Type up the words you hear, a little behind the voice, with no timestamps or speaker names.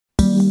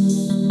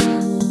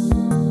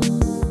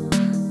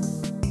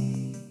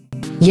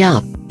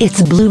Yup,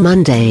 it's Blue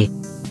Monday.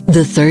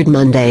 The third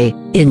Monday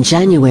in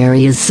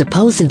January is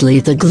supposedly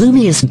the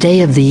gloomiest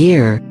day of the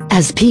year,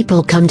 as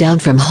people come down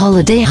from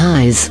holiday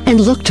highs and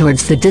look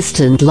towards the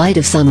distant light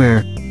of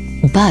summer.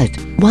 But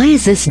why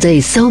is this day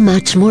so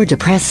much more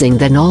depressing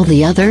than all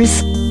the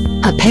others?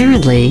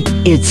 Apparently,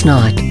 it's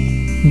not.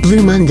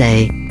 Blue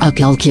Monday, a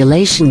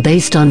calculation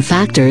based on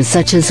factors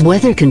such as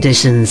weather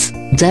conditions,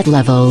 debt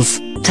levels,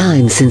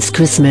 time since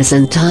Christmas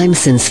and time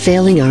since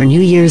failing our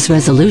New Year's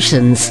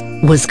resolutions,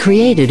 was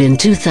created in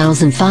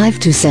 2005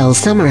 to sell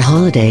summer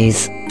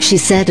holidays, she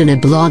said in a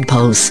blog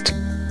post.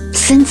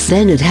 Since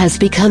then it has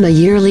become a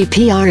yearly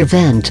PR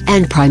event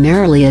and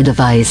primarily a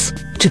device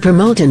to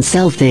promote and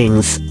sell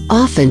things,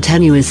 often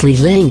tenuously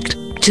linked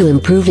to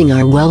improving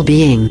our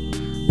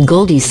well-being.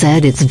 Goldie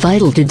said it's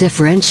vital to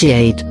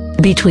differentiate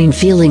between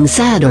feeling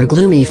sad or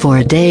gloomy for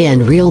a day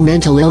and real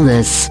mental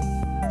illness.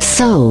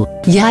 So,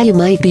 yeah, you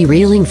might be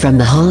reeling from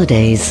the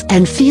holidays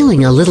and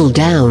feeling a little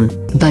down,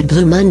 but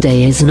Blue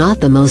Monday is not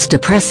the most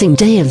depressing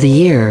day of the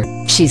year,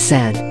 she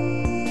said.